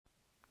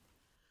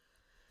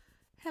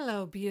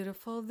Hello,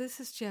 beautiful. This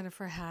is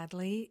Jennifer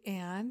Hadley,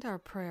 and our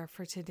prayer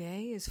for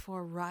today is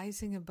for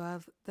rising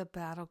above the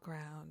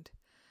battleground.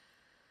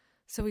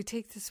 So we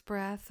take this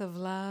breath of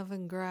love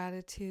and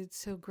gratitude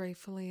so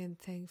gratefully and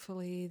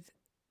thankfully,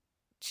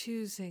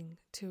 choosing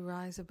to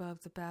rise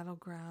above the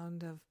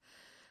battleground of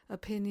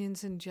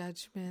opinions and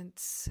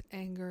judgments,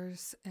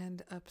 angers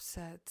and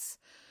upsets.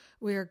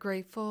 We are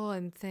grateful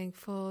and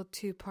thankful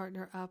to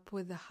partner up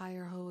with the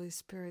higher Holy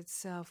Spirit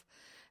self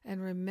and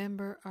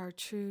remember our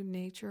true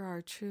nature,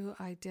 our true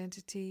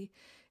identity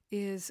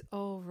is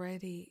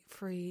already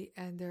free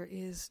and there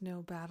is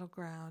no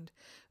battleground.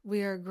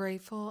 We are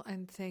grateful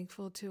and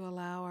thankful to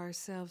allow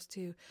ourselves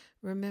to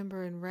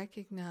remember and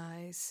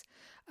recognize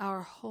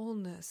our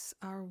wholeness,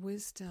 our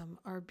wisdom,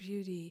 our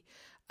beauty,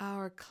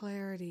 our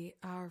clarity,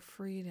 our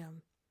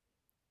freedom.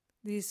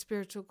 These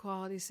spiritual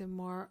qualities and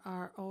more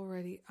are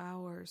already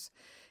ours.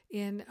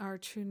 In our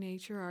true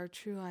nature, our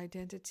true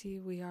identity,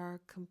 we are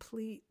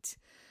complete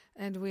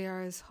and we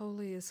are as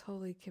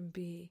holy can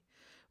be.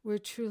 We're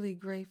truly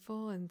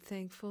grateful and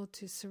thankful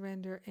to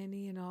surrender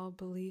any and all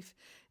belief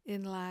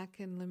in lack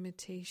and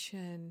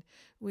limitation.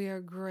 We are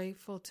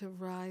grateful to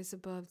rise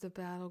above the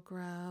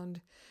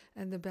battleground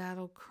and the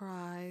battle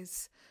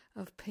cries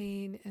of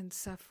pain and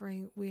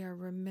suffering. We are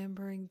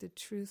remembering the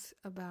truth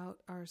about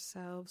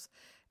ourselves,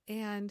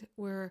 and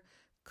we're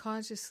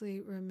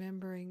consciously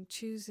remembering,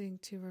 choosing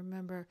to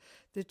remember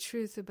the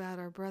truth about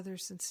our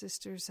brothers and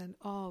sisters and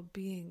all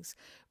beings.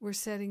 We're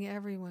setting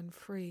everyone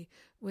free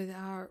with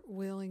our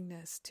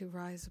willingness to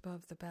rise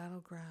above the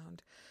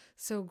battleground.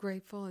 So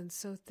grateful and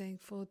so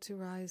thankful to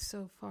rise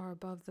so far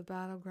above the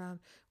battleground,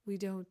 we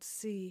don't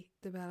see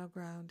the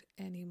battleground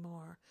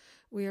anymore.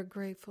 We are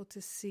grateful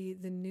to see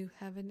the new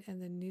heaven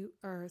and the new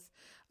earth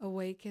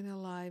awake and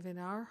alive in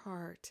our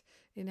heart,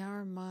 in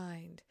our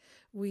mind.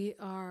 We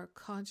are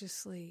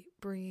consciously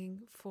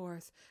bringing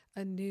forth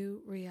a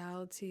new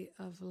reality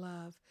of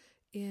love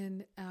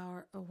in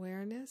our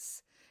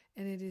awareness,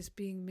 and it is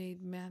being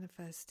made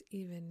manifest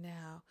even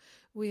now.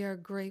 We are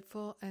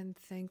grateful and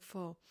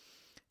thankful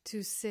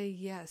to say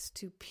yes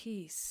to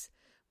peace,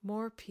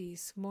 more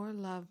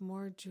love,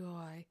 more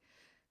joy.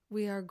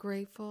 We are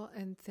grateful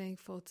and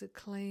thankful to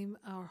claim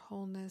our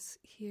wholeness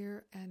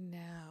here and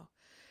now.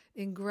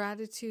 In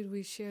gratitude,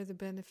 we share the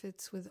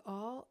benefits with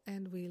all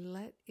and we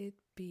let it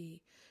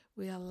be.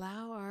 We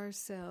allow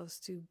ourselves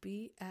to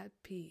be at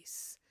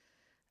peace.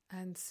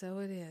 And so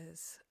it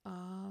is.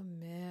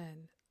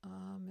 Amen.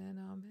 Amen.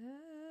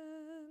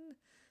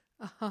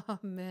 Amen.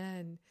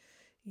 Amen.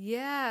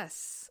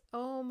 Yes.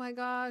 Oh my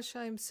gosh,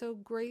 I'm so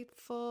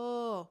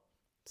grateful.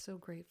 So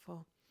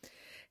grateful.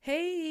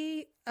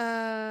 Hey,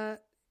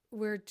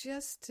 we're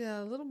just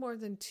a little more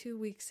than 2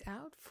 weeks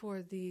out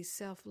for the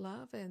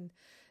self-love and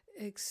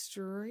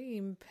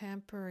extreme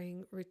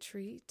pampering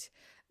retreat.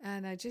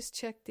 And I just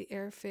checked the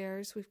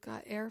airfares. We've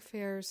got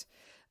airfares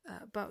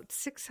about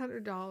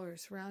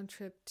 $600 round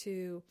trip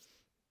to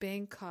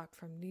Bangkok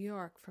from New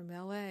York, from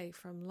LA,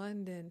 from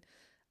London.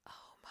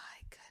 Oh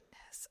my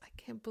goodness. I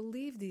can't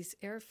believe these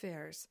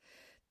airfares.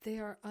 They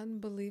are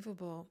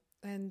unbelievable.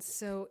 And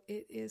so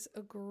it is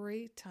a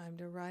great time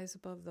to rise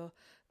above the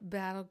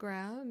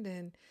battleground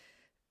and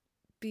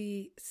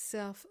be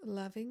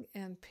self-loving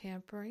and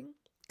pampering.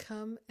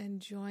 Come and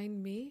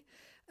join me.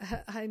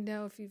 I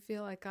know if you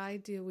feel like I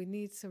do, we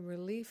need some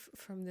relief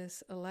from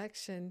this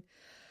election.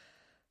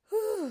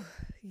 Whew,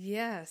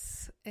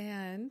 yes.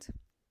 And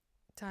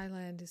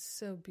Thailand is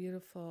so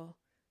beautiful.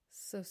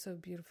 So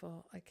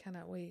beautiful. I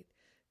cannot wait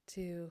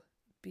to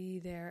be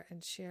there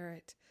and share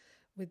it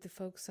with the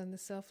folks on the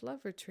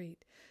self-love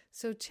retreat.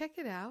 So check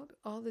it out.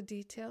 All the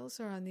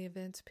details are on the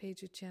events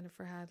page at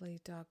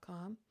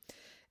jenniferhadley.com.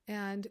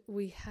 And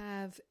we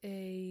have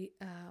a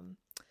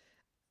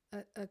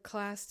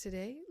class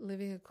today,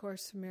 Living A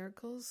Course in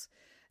Miracles.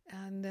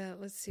 And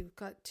let's see, we've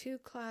got 2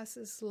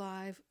 classes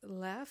live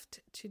left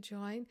to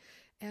join.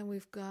 And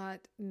we've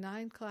got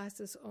 9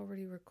 classes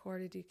already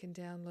recorded. You can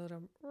download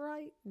them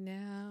right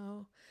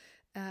now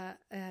at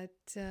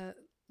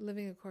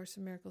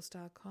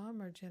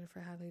livingacourseofmiracles.com or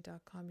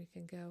jenniferhadley.com. You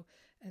can go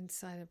and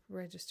sign up,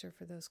 register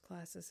for those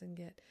classes and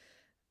get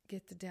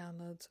the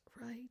downloads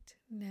right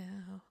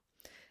now.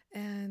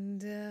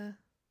 And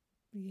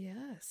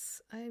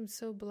yes, I am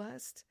so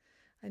blessed.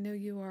 I know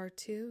you are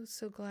too.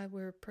 So glad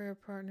we're prayer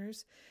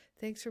partners.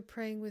 Thanks for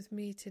praying with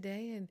me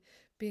today and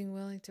being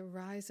willing to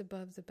rise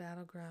above the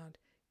battleground.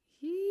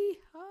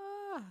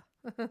 Yee-haw!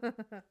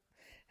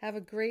 Have a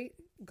great,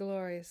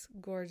 glorious,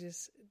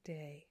 gorgeous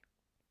day.